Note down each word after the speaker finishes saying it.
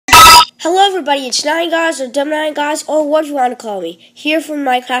Hello everybody, it's 9guys or Dumb 9guys, or what you want to call me, here from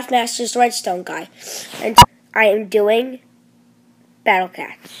Minecraft Masters Redstone Guy, and I am doing Battle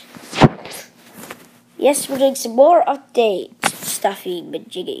Cats. Yes, we're doing some more updates, stuffy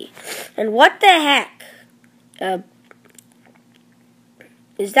majiggy. And what the heck?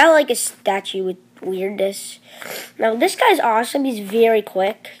 Is that like a statue with weirdness? Now this guy's awesome, he's very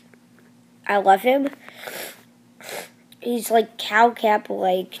quick. I love him. He's like cow cap,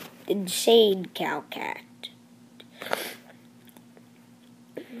 like insane cow cat.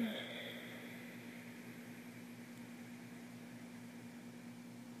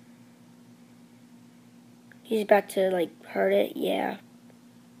 He's about to like hurt it, yeah.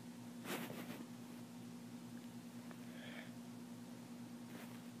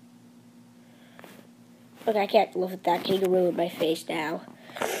 Okay, I can't look at that kangaroo in my face now.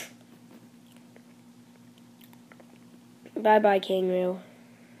 Bye bye, kangaroo.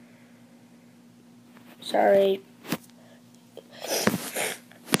 Sorry.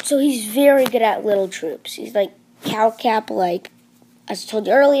 So he's very good at little troops. He's like cow cap, like as I told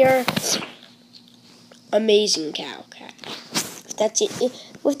you earlier, amazing cow cat. That's it.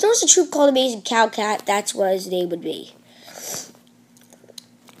 If there was a troop called Amazing Cow Cat, that's what his name would be.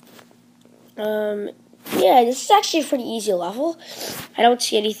 Yeah, this is actually a pretty easy level. I don't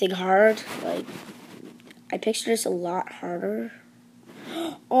see anything hard. Like, I pictured this a lot harder.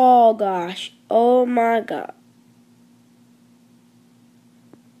 Oh gosh. Oh my god.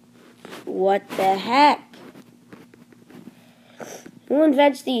 What the heck? Who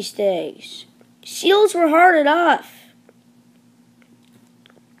invents these things? Seals were hard enough.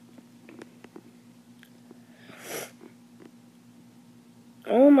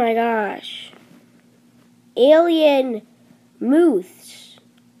 Oh my gosh. Alien mooths.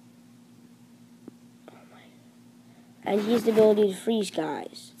 Oh my. And he has the ability to freeze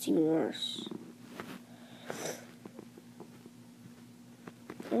guys. It's even worse.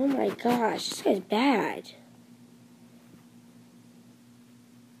 Oh my gosh, this guy's bad.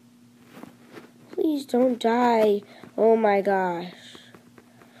 Please don't die. Oh my gosh.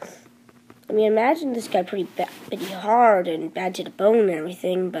 I mean, imagine this guy pretty hard and bad to the bone and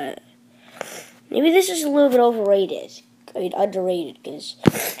everything, but maybe this is a little bit overrated. I mean, underrated, because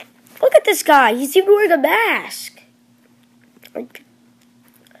look at this guy. He's even wearing a mask. Like,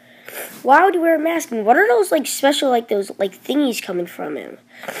 why would he wear a mask? And what are those, like, special, like, those, like, thingies coming from him?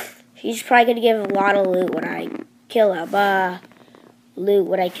 He's probably going to give a lot of loot when I kill him. Loot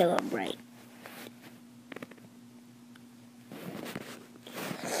when I kill him, right.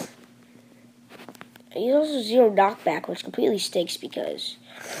 He's also 0 knockback, which completely stinks because,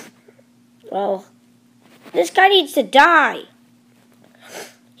 well, this guy needs to die.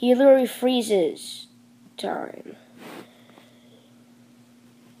 He literally freezes time.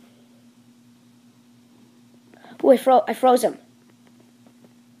 Oh, I froze him.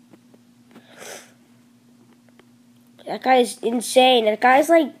 That guy's insane. That guy's,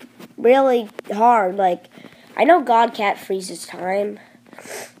 like, really hard. Like, I know God Cat freezes time.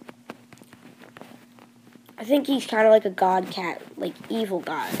 I think he's kind of like a god cat, like evil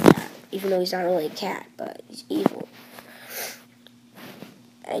god cat, even though he's not really a cat, but he's evil.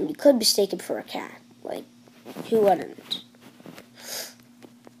 And you could mistake him for a cat, like, who wouldn't?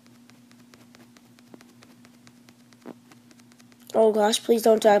 Oh gosh, please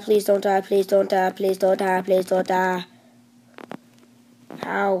don't die, please don't die, please don't die, please don't die, please don't die.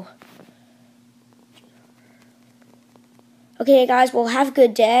 How? Okay guys, well have a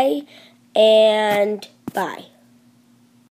good day, and bye.